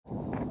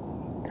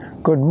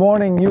Good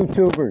morning,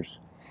 YouTubers.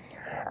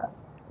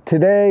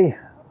 Today,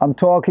 I'm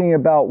talking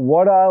about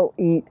what I'll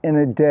eat in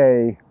a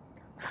day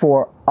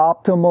for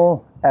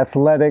optimal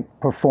athletic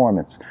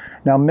performance.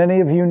 Now,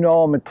 many of you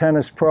know I'm a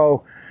tennis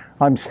pro.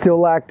 I'm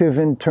still active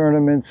in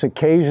tournaments.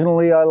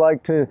 Occasionally, I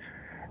like to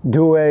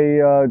do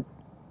a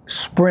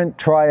sprint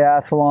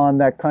triathlon,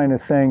 that kind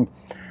of thing.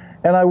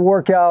 And I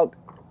work out,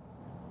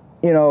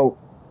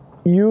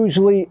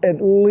 usually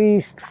at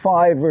least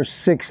 5 or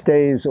 6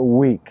 days a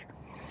week.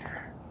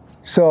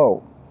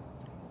 So,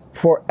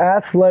 for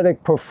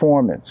athletic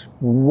performance,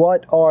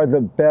 what are the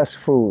best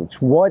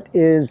foods? What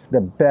is the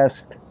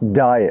best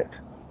diet?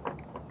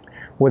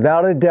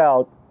 Without a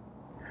doubt,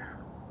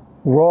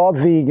 raw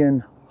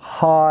vegan,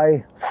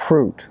 high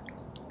fruit,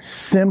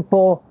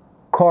 simple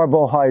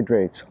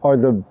carbohydrates are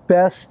the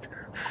best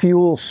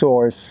fuel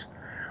source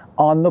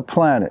on the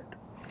planet.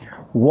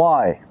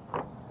 Why?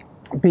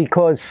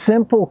 Because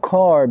simple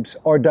carbs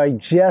are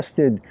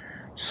digested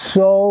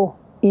so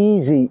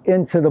easy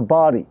into the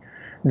body.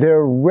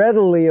 They're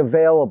readily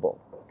available.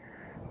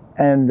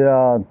 And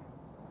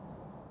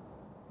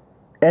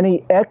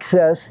any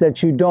excess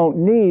that you don't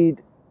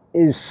need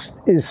is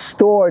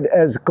stored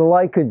as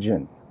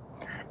glycogen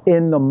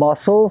in the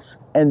muscles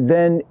and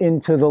then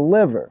into the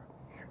liver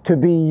to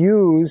be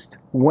used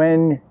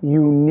when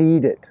you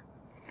need it.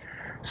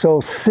 So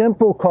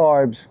simple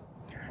carbs,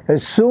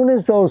 as soon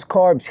as those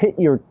carbs hit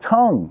your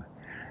tongue,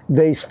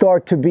 they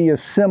start to be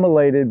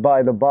assimilated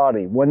by the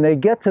body. When they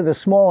get to the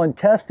small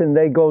intestine,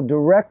 they go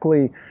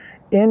directly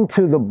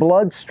into the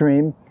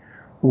bloodstream,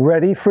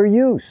 ready for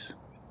use.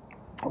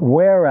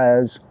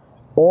 Whereas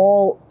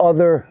all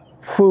other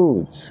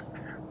foods,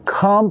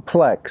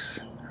 complex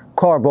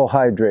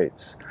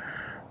carbohydrates,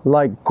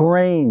 like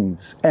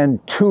grains and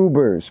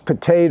tubers,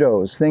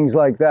 potatoes, things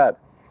like that,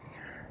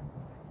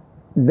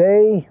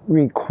 they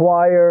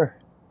require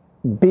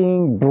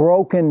being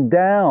broken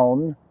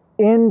down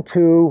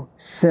into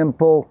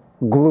simple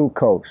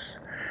glucose.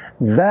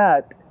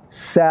 That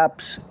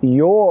saps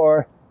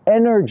your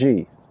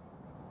energy.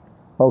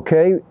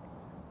 Okay?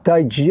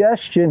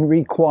 Digestion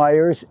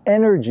requires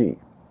energy.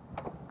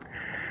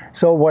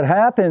 So what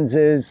happens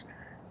is,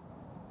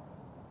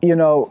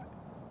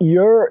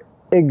 you're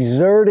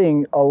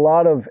exerting a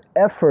lot of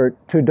effort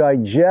to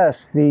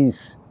digest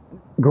these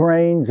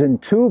grains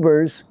and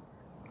tubers,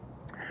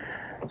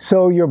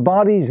 so your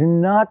body's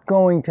not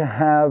going to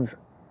have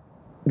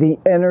the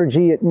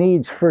energy it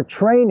needs for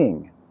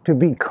training to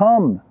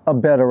become a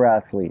better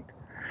athlete.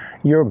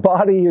 Your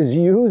body is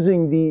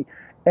using the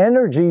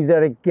energy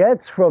that it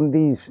gets from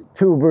these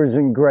tubers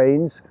and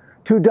grains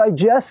to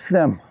digest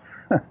them.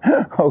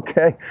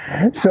 Okay?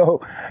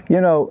 So, you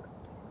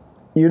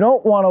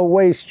don't want to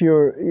waste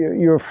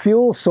your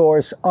fuel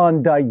source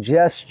on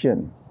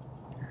digestion.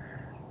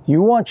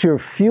 You want your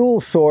fuel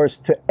source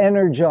to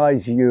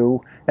energize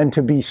you and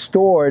to be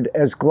stored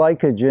as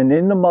glycogen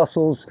in the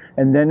muscles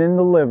and then in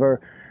the liver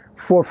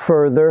for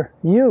further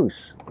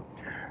use.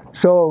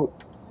 So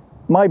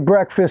my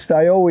breakfast,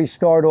 I always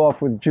start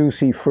off with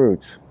juicy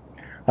fruits.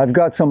 I've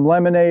got some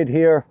lemonade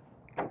here.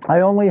 I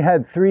only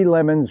had 3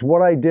 lemons.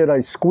 What I did, I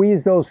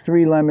squeezed those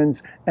 3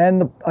 lemons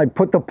and I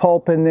put the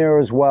pulp in there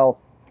as well.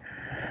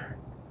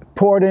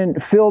 Poured in,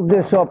 filled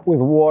this up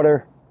with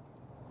water.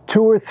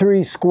 2 or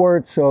 3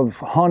 squirts of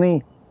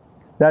honey.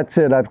 That's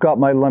it, I've got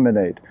my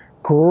lemonade.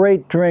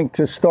 Great drink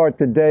to start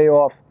the day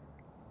off.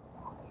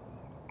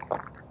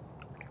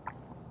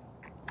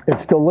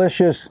 It's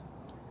delicious,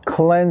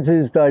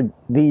 cleanses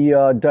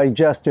the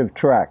digestive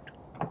tract.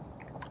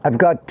 I've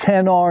got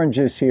 10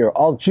 oranges here.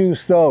 I'll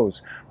juice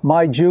those.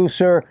 My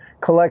juicer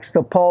collects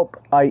the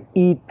pulp. I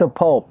eat the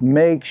pulp.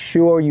 Make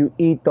sure you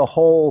eat the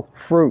whole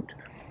fruit.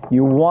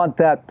 You want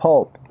that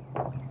pulp.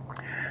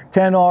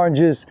 10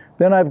 oranges.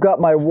 Then I've got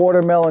my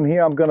watermelon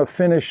here. I'm going to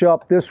finish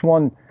up. This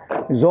one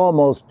is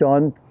almost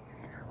done.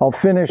 I'll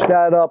finish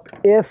that up.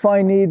 If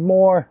I need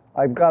more,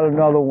 I've got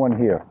another one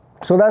here.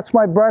 So that's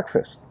my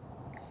breakfast.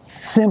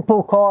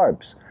 Simple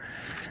carbs.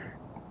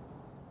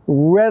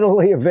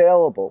 Readily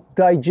available.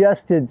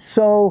 Digested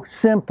so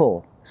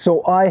simple.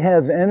 So I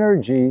have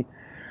energy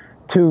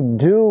to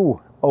do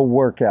a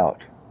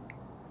workout.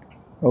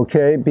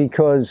 Okay?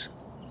 Because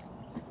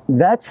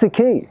that's the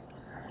key.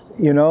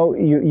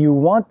 You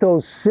want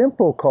those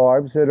simple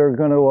carbs that are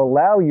going to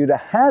allow you to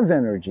have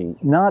energy,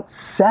 not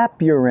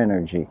sap your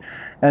energy.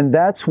 And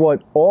that's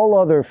what all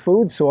other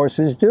food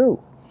sources do.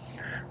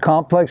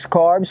 Complex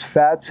carbs,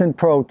 fats, and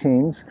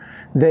proteins,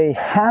 they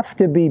have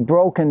to be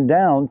broken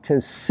down to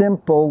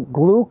simple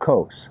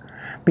glucose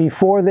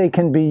before they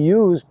can be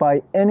used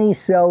by any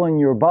cell in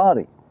your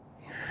body.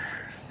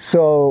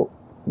 So,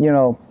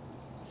 the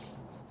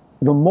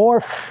more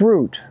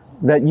fruit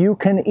that you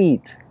can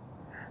eat,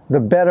 the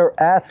better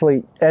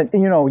athlete, and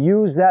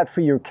use that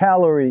for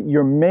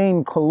your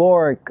main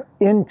caloric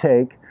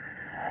intake,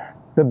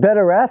 the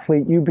better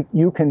athlete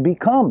you can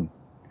become,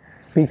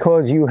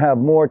 because you have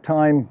more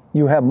time,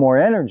 you have more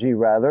energy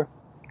rather,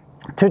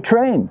 to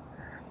train.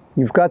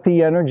 You've got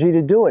the energy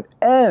to do it.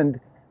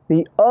 And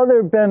the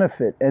other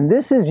benefit, and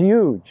this is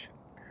huge,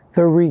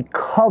 the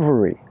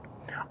recovery.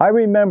 I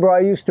remember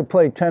I used to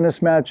play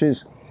tennis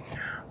matches.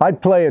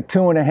 I'd play a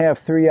 2.5,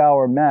 3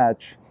 hour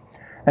match,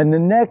 and the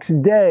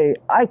next day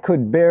I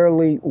could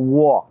barely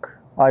walk.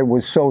 I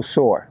was so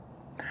sore.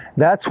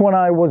 That's when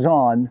I was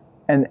on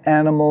an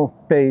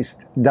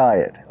animal-based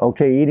diet,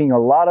 okay, eating a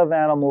lot of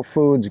animal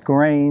foods,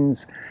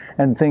 grains,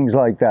 and things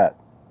like that.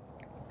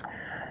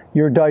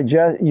 Your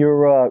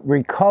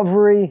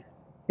recovery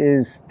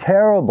is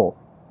terrible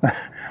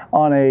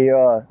on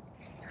a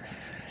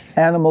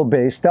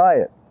animal-based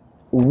diet.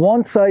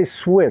 Once I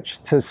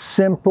switched to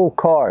simple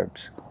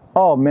carbs,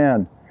 oh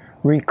man,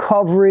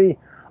 recovery.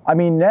 I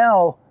mean,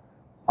 now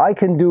I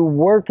can do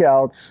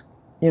workouts,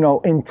 you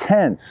know,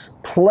 intense,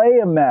 play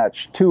a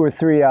match 2 or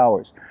 3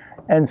 hours,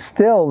 and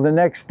still the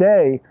next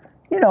day,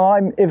 you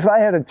know, if I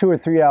had a 2 or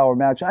 3 hour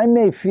match, I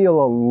may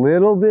feel a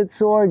little bit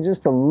sore,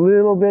 just a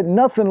little bit,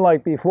 nothing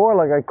like before,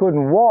 like I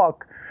couldn't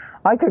walk.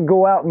 I could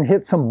go out and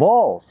hit some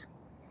balls.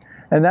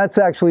 And that's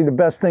actually the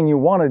best thing you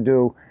want to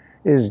do,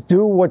 is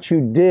do what you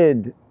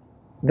did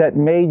that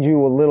made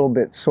you a little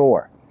bit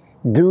sore.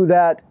 Do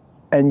that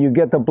and you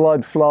get the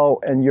blood flow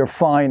and you're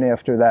fine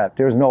after that.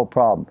 There's no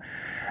problem.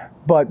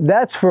 But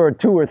that's for a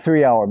 2 or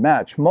 3 hour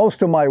match.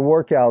 Most of my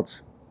workouts,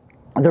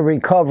 the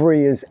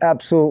recovery is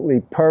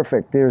absolutely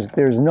perfect.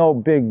 There's no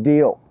big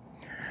deal.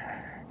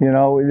 You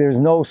know, there's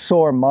no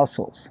sore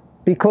muscles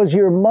because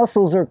your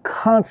muscles are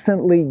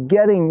constantly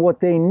getting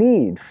what they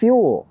need,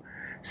 fuel.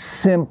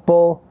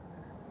 Simple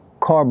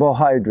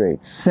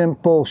carbohydrates,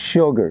 simple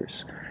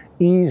sugars,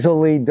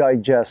 easily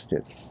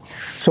digested.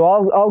 So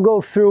I'll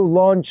go through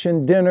lunch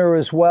and dinner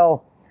as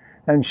well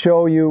and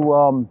show you,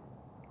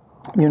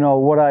 you know,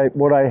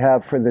 what I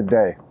have for the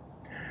day.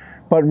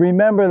 But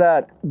remember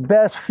that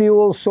best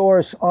fuel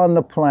source on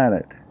the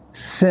planet,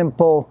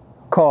 simple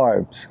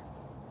carbs.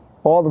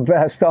 All the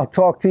best. I'll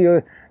talk to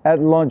you at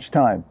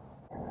lunchtime.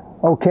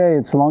 Okay,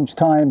 it's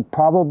lunchtime,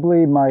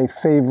 probably my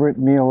favorite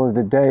meal of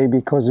the day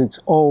because it's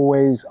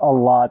always a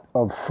lot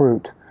of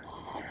fruit.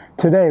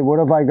 Today, what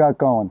have I got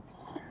going?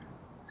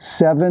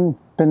 7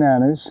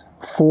 bananas,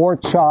 4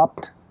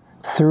 chopped,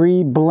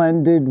 3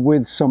 blended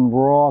with some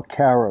raw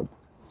carob.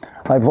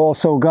 I've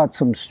also got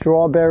some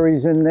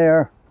strawberries in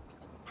there.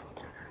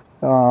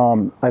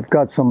 I've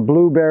got some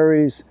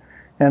blueberries,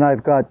 and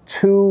I've got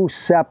 2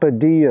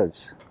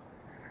 sapodillas.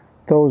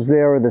 Those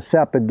there are the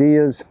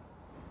sapodillas.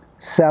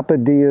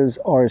 Sapodillas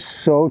are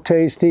so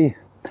tasty,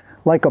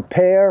 like a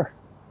pear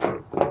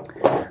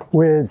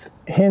with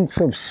hints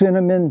of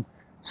cinnamon.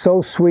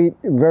 So sweet,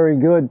 very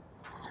good.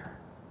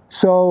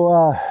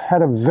 So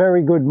had a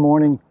very good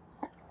morning.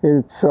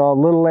 It's a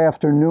little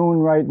afternoon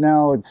right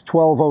now. It's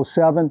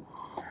 12:07.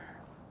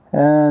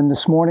 And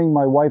this morning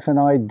my wife and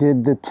I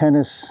did the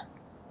tennis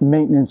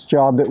maintenance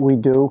job that we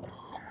do,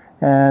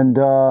 and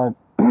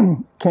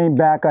came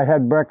back. I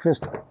had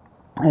breakfast,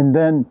 and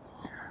then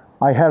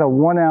I had a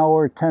 1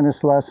 hour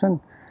tennis lesson,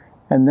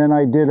 and then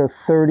I did a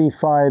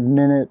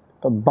 35-minute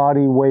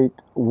body weight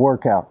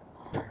workout.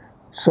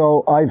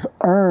 So I've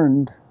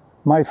earned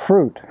my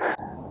fruit.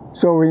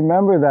 So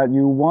remember that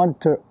you want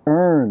to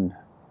earn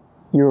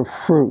your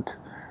fruit,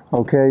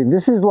 okay?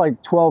 This is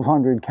like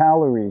 1,200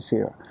 calories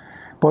here.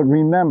 But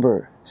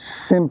remember,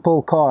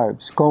 simple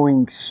carbs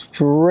going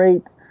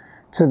straight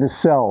to the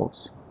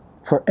cells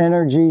for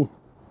energy,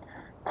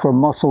 for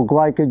muscle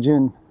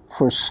glycogen,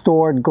 for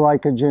stored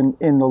glycogen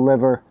in the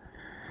liver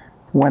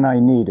when I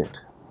need it.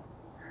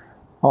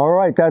 All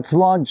right, that's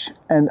lunch,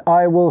 and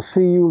I will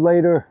see you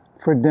later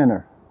for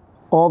dinner.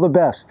 All the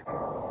best.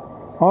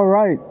 All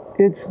right,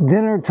 it's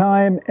dinner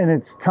time, and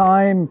it's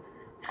time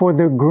for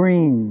the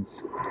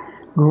greens.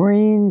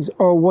 Greens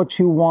are what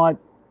you want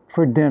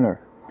for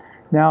dinner.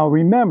 Now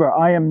remember,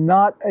 I am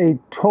not a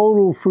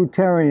total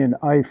fruitarian.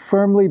 I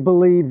firmly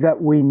believe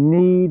that we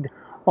need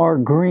our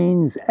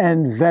greens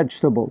and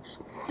vegetables.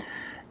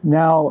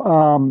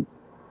 Now,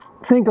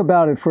 think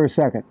about it for a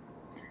second.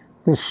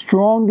 The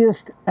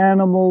strongest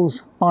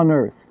animals on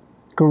earth,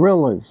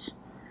 gorillas,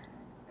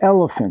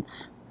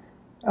 elephants,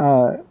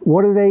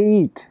 what do they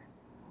eat?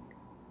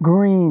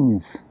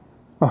 Greens,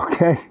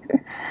 okay?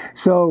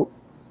 So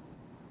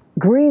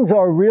greens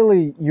are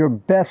really your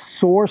best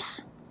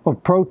source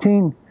of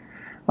protein.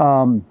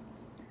 You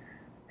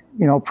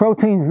know,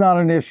 protein's not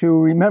an issue.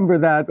 Remember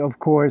that, of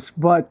course,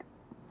 but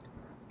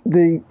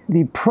the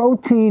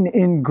protein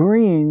in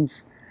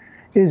greens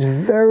is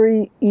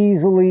very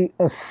easily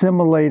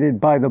assimilated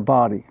by the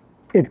body.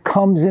 It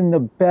comes in the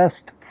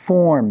best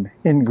form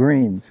in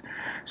greens.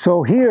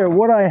 So here,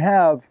 what I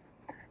have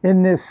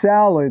in this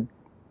salad,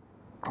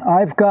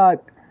 I've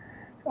got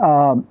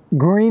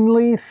green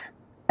leaf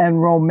and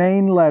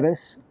romaine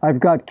lettuce. I've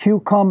got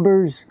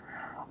cucumbers.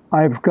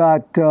 I've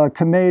got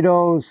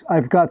tomatoes.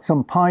 I've got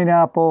some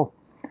pineapple.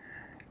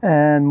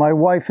 And my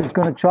wife is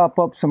going to chop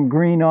up some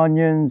green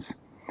onions.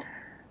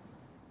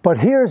 But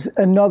here's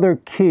another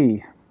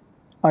key,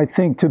 I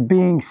think, to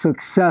being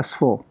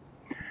successful.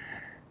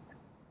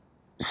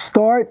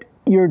 Start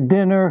your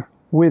dinner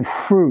with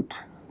fruit.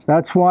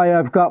 That's why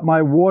I've got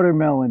my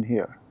watermelon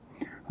here,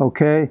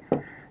 okay?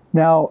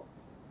 Now,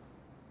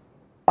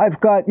 I've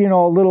got, you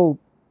know, a little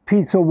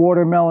pizza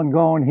watermelon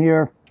going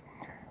here.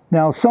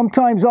 Now,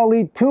 sometimes I'll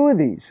eat 2 of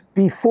these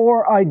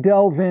before I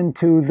delve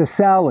into the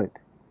salad.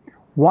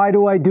 Why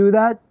do I do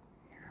that?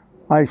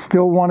 I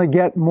still want to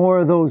get more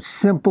of those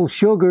simple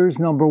sugars,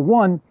 number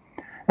 1.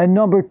 And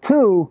number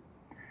 2,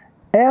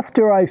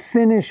 after I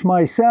finish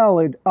my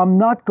salad, I'm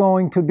not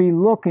going to be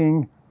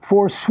looking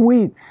for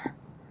sweets,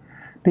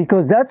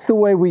 because that's the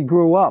way we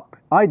grew up.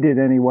 I did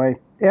anyway.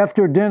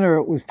 After dinner,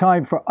 it was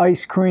time for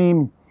ice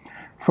cream,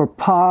 for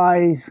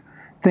pies,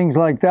 things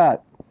like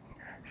that.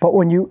 But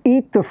when you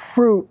eat the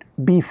fruit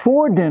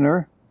before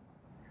dinner,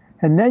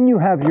 and then you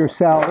have your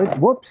salad,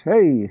 whoops,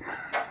 hey,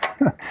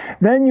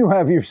 then you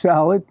have your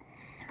salad,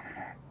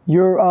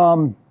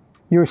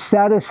 you're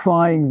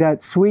satisfying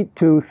that sweet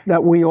tooth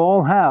that we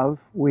all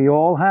have. We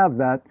all have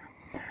that.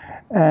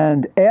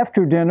 And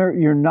after dinner,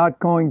 you're not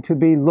going to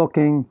be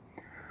looking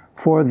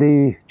for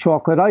the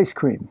chocolate ice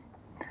cream.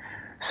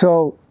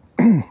 So,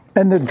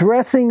 and the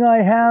dressing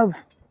I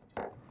have,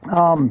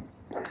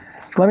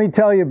 let me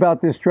tell you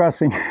about this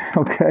dressing,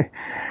 okay?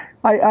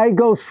 I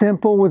go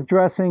simple with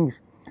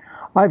dressings.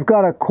 I've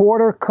got a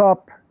 1/4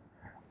 cup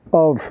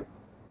of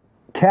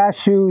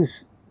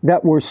cashews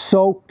that were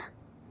soaked,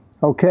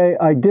 okay?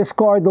 I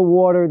discard the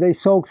water. They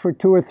soaked for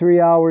 2 or 3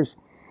 hours.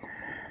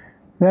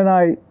 Then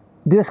I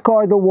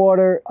discard the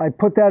water. I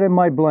put that in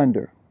my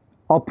blender.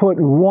 I'll put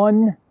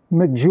 1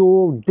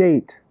 medjool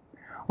date.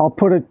 I'll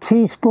put a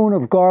teaspoon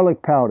of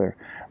garlic powder,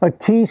 a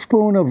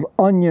teaspoon of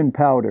onion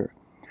powder,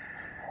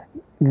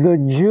 the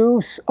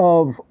juice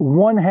of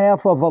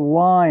 1/2 of a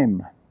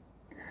lime,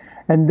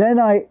 and then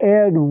I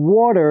add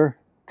water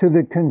to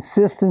the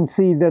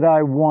consistency that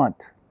I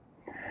want.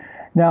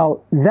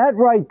 Now, that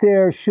right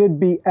there should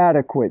be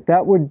adequate.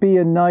 That would be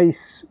a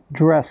nice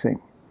dressing.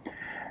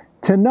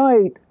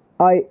 Tonight,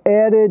 I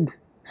added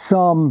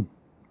some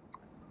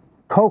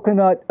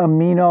coconut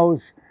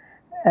aminos,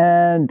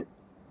 and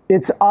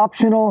it's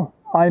optional.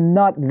 I'm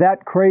not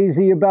that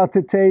crazy about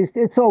the taste.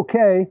 It's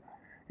okay.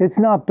 It's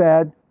not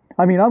bad.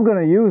 I mean, I'm going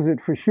to use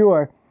it for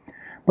sure,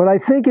 but I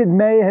think it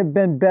may have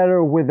been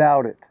better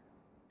without it.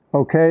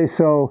 Okay,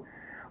 so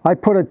I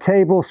put a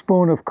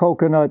tablespoon of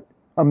coconut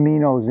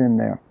aminos in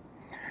there.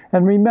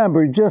 And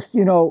remember, just,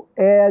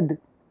 add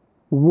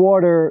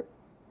water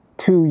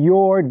to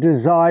your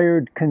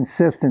desired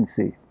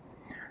consistency.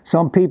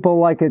 Some people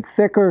like it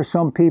thicker,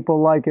 some people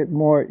like it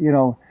more,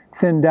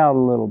 thinned out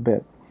a little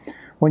bit.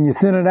 When you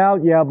thin it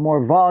out, you have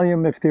more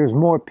volume. If there's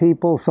more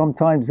people,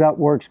 sometimes that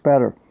works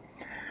better.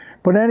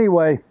 But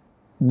anyway,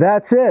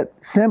 that's it.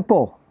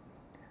 Simple.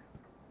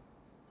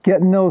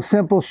 Getting those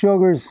simple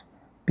sugars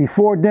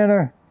before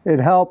dinner, it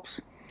helps.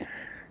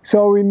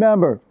 So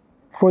remember,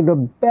 for the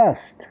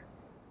best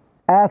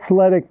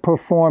athletic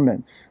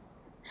performance,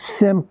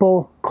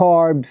 simple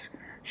carbs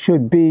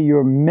should be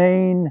your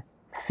main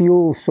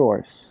fuel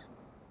source.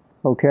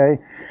 Okay?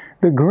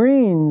 The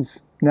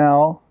greens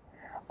now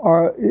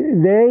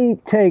they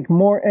take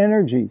more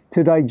energy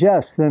to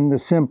digest than the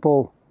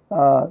simple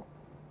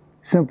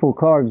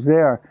carbs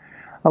there.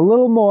 A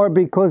little more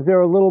because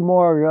they're a little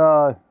more,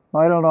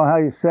 I don't know how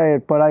you say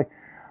it, but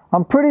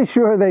I'm pretty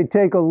sure they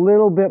take a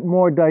little bit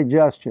more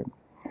digestion.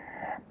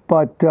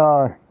 But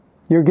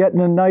you're getting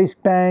a nice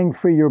bang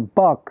for your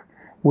buck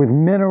with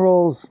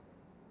minerals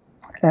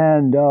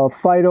and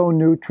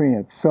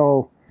phytonutrients.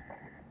 So,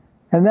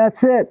 and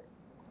that's it.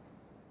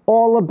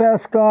 All the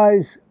best,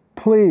 guys.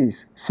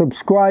 Please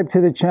subscribe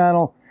to the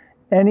channel.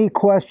 Any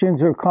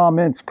questions or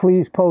comments,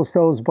 please post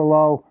those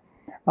below.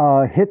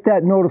 Hit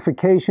that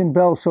notification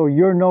bell so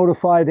you're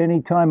notified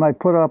anytime I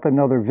put up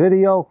another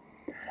video.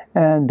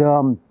 And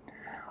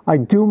I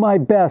do my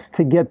best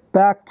to get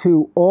back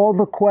to all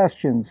the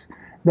questions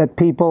that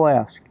people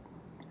ask.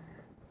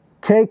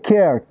 Take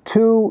care.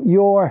 To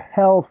your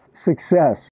health success.